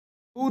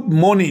Good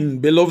morning,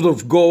 beloved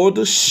of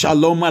God.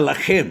 Shalom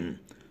Alachem.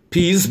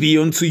 Peace be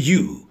unto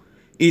you.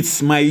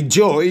 It's my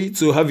joy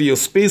to have your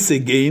space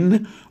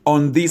again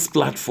on this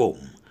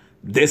platform,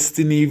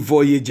 Destiny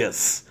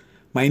Voyagers.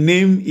 My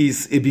name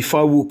is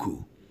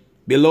Ebifa.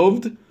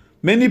 Beloved,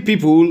 many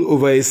people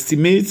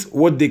overestimate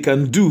what they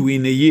can do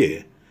in a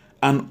year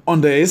and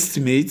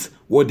underestimate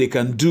what they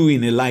can do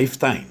in a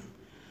lifetime.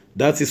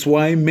 That is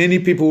why many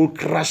people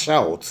crash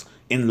out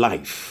in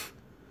life.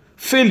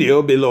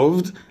 Failure,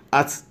 beloved,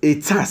 at a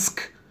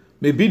task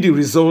may be the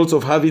result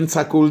of having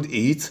tackled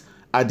it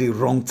at the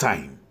wrong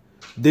time.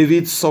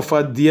 David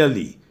suffered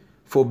dearly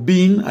for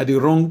being at the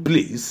wrong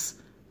place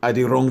at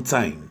the wrong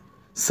time.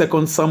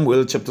 2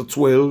 Samuel chapter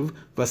 12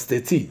 verse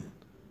 13.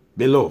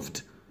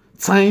 Beloved,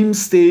 time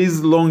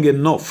stays long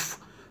enough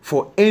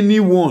for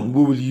anyone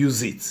who will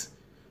use it.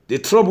 The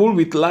trouble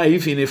with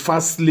life in a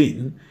fast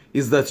lane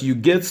is that you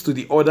get to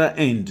the other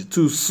end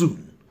too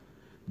soon.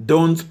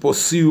 Don't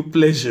pursue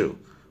pleasure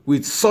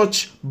with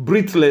such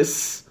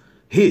breathless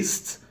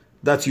haste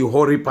that you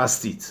hurry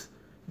past it.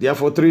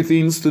 Therefore, three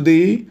things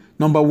today.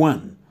 Number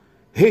one,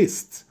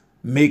 haste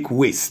make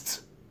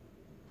waste.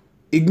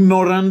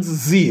 Ignorant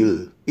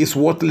zeal is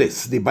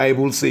worthless, the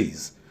Bible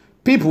says.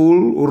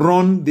 People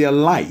run their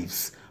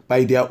lives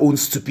by their own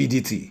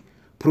stupidity.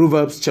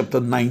 Proverbs chapter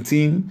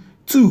 19,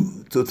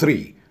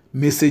 2-3,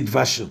 Message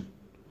version.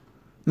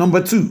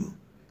 Number two,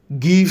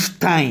 give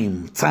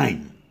time.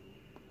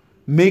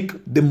 Make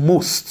the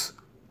most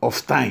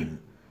of time.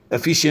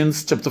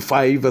 Ephesians chapter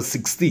 5 verse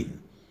 16.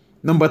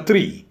 Number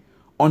three,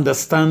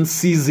 understand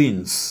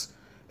seasons.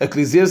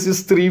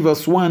 Ecclesiastes 3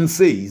 verse 1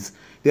 says,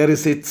 there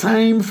is a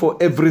time for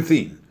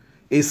everything,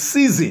 a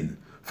season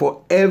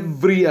for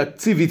every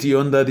activity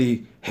under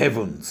the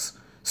heavens.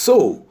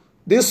 So,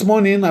 this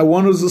morning I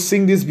want us to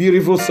sing this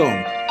beautiful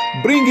song,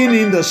 bringing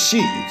in the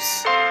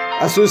sheaves.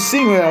 As we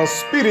sing, where our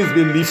spirits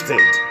be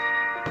lifted.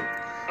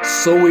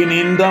 Sowing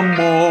in the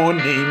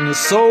morning,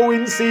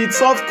 sowing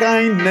seeds of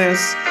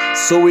kindness,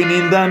 sowing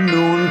in the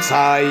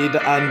noontide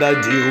and the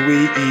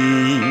dewy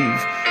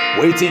eve,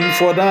 waiting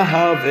for the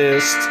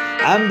harvest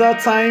and the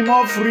time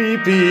of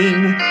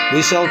reaping.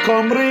 We shall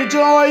come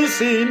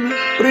rejoicing,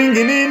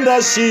 bringing in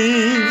the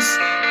sheaves,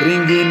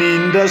 bringing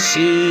in the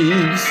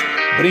sheaves,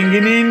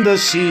 bringing in the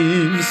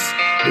sheaves.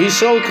 We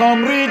shall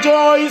come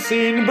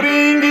rejoicing,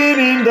 bringing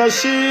in the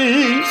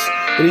sheaves,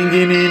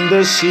 bringing in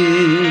the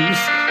sheaves,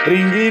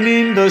 bringing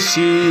in the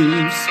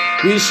sheaves.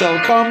 We shall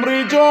come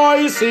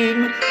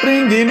rejoicing,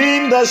 bringing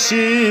in the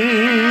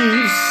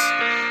sheaves.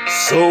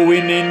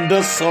 Sowing in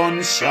the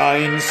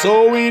sunshine,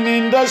 sowing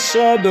in the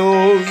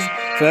shadows,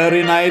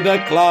 fearing neither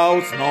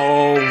clouds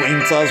nor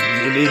winter's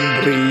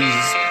wheeling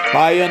breeze.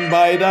 By and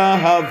by the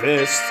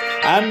harvest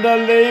and the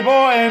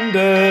labor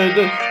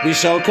ended, we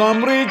shall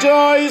come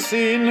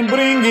rejoicing,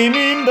 bringing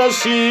in the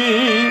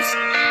sheaves,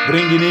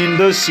 bringing in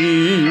the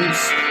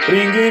sheaves,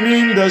 bringing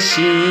in the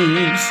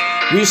sheaves.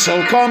 We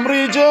shall come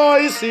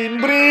rejoicing,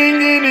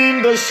 bringing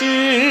in the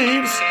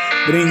sheaves,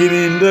 bringing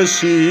in the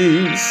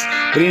sheaves,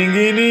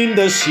 bringing in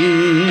the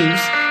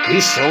sheaves. We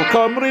shall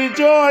come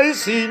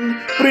rejoicing,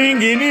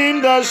 bringing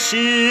in the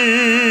sheaves.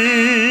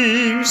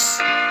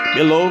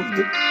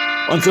 Beloved,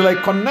 until I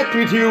connect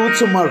with you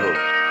tomorrow,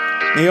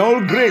 may all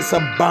grace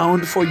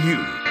abound for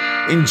you.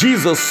 In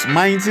Jesus'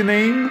 mighty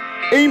name,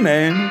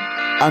 amen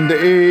and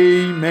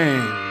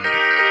amen.